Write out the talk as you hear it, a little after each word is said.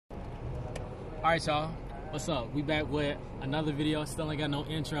Alright, y'all. What's up? We back with another video. Still ain't got no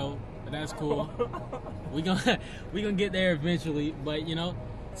intro, but that's cool. we gonna get there eventually. But you know,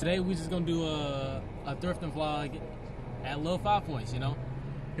 today we just gonna do a thrifting vlog at Lil 5 Points, you know.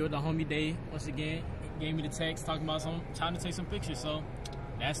 Here with the homie Dave once again. He gave me the text talking about trying to take some pictures. So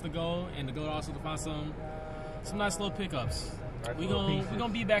that's the goal, and the goal also to find some nice little pickups. We gonna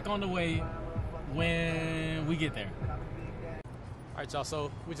be back on the way when we get there. Alright, y'all, so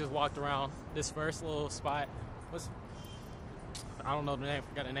we just walked around this first little spot. I don't know the name,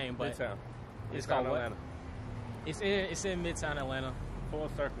 forgot the name, but Midtown. It's called what? Atlanta. It's in Midtown Atlanta. Full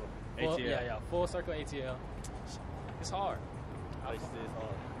circle. ATL. Yeah, full circle ATL. It's hard.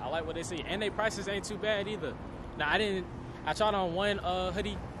 I like what they see, and their prices ain't too bad either. Now I tried on one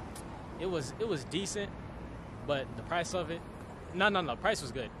hoodie. It was decent, but the price of it, no, price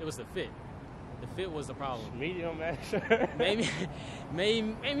was good. It was the fit. The fit was the problem. Medium, man.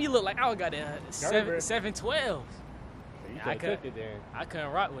 made me look like I got a 712. I took it then. I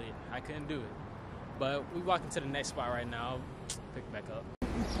couldn't rock with it. I couldn't do it. But we walking to the next spot right now. Pick it back up.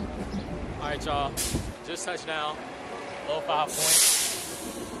 All right, y'all. Just touched down. Low 5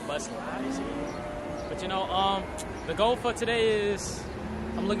 Points. Busting eyes. But you know, the goal for today is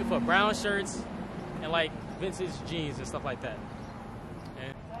I'm looking for brown shirts and like vintage jeans and stuff like that.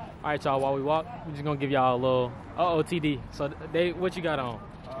 All right, y'all, while we walk, we're just going to give y'all a little OOTD. So, Dave, what you got on?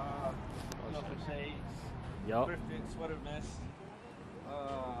 Nothing shades. Yup. Thrifting sweater vest.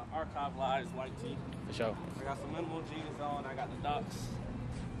 Archive Lives white tee. For sure. I got some minimal jeans on. I got the Ducks.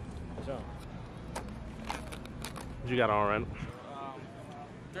 For sure. What you got on, Rann?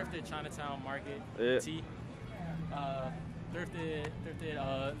 Thrifted Chinatown Market tee.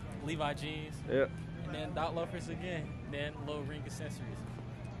 Thrifted Levi jeans. Yep. And then dot loafers again. Then low ring accessories.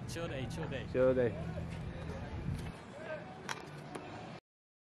 Chill day, chill day. Chill day.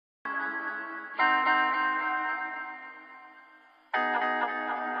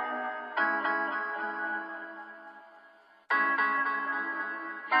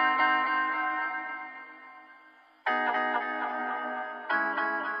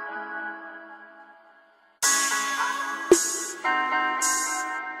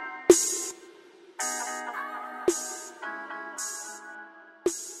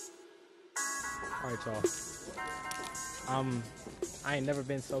 All right, y'all. I ain't never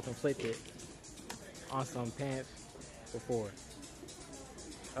been so conflicted on some pants before.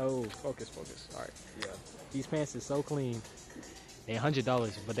 Oh, focus. All right. Yeah. These pants is so clean. They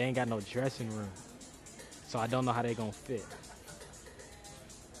 $100, but they ain't got no dressing room. So I don't know how they gonna fit.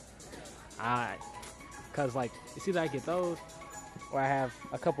 Cause like, it's either I get those or I have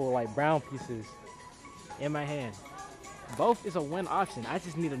a couple of like brown pieces in my hand. Both is a win option. I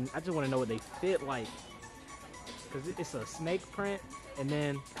just want to know what they fit like. Cause it's a snake print, and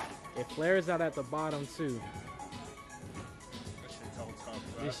then it flares out at the bottom too. This shit's so tough,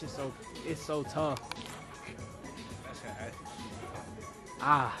 bro. It's so tough. That's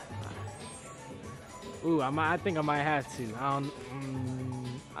Ooh, I think I might have to.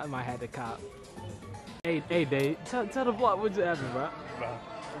 I might have to cop. Hey, Dave, tell the vlog what just happened, bro.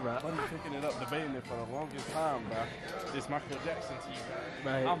 I've been picking it up, debating it for the longest time, bro. This Michael Jackson tee,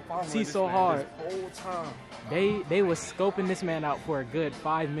 bro. Right. I'm following See, this so man hard. this whole time. They was scoping this man out for a good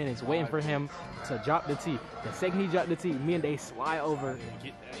 5 minutes, waiting for him to drop the tee. The second he dropped the tee, me and they slide over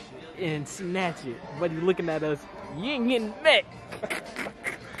Get that shit. and snatch it. But he's looking at us, you ain't getting back.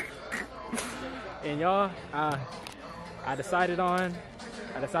 And y'all, I decided on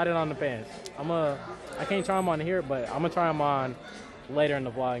the pants. I can't try them on here, but I'm gonna try them on later in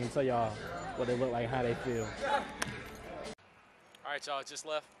the vlog and tell y'all what they look like, how they feel. All right, y'all, just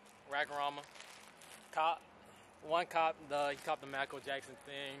left Rackarama. He copped the Michael Jackson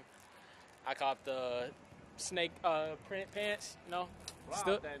thing. I copped the snake print pants, you know.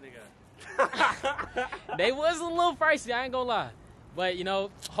 Wow, that nigga. They was a little pricey, I ain't gonna lie. But, you know,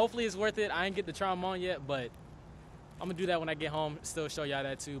 hopefully it's worth it. I ain't get to try them on yet, but I'm gonna do that when I get home. Still show y'all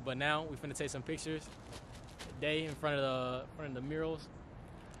that too. But now we finna take some pictures. Day in front of the murals.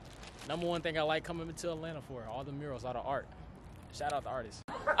 Number one thing I like coming to Atlanta for, all the murals, all the art. Shout out the artists.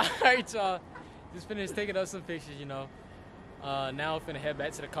 All right, y'all. Just finished taking up some pictures, you know. Now I'm finna head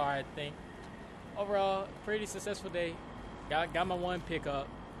back to the car, I think. Overall, pretty successful day. Got my one pickup.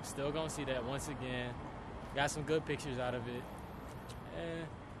 Still gonna see that once again. Got some good pictures out of it.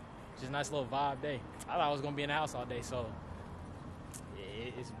 Just a nice little vibe day. I thought I was gonna be in the house all day, so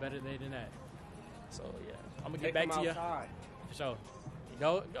it's a better day than that. So yeah, I'm gonna get back to you. For sure.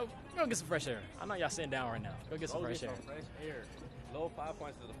 Go get some fresh air. I know y'all sitting down right now. Go get some fresh air. Low 5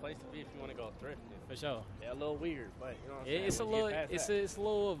 Points is the place to be if you want to go thrifting. For sure. Yeah, a little weird, but you know what I'm It's a saying? little, it's a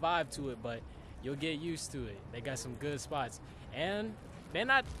little vibe to it, but you'll get used to it. They got some good spots, and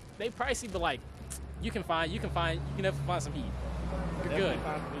they pricey, but like you can never find some heat. You're good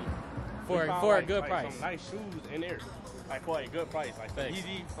for a good price. Some nice shoes in there, like for a good price, like the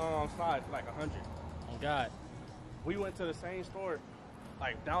easy slides like 100. Oh God. We went to the same store,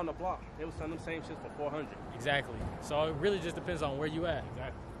 like down the block. They was selling them same shits for 400. Exactly. So it really just depends on where you at.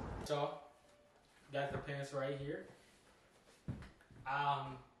 Exactly. So, got the pants right here.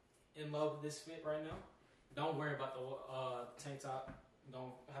 I'm in love with this fit right now. Don't worry about the tank top.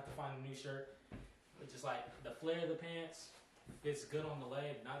 Don't have to find a new shirt. But just like the flare of the pants fits good on the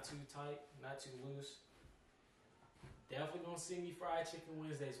leg, not too tight, not too loose. Definitely gonna see me fried chicken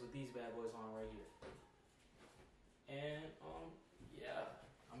Wednesdays with these bad boys on right here. And yeah,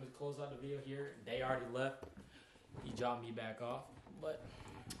 I'm gonna close out the video here. They already left. He dropped me back off. But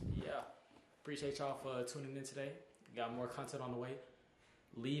yeah, appreciate y'all for tuning in today. Got more content on the way.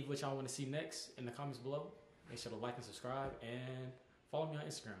 Leave what y'all want to see next in the comments below. Make sure to like and subscribe and follow me on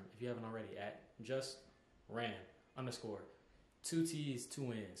Instagram if you haven't already at @justrann_. 2 T's,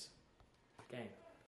 2 N's. Gang.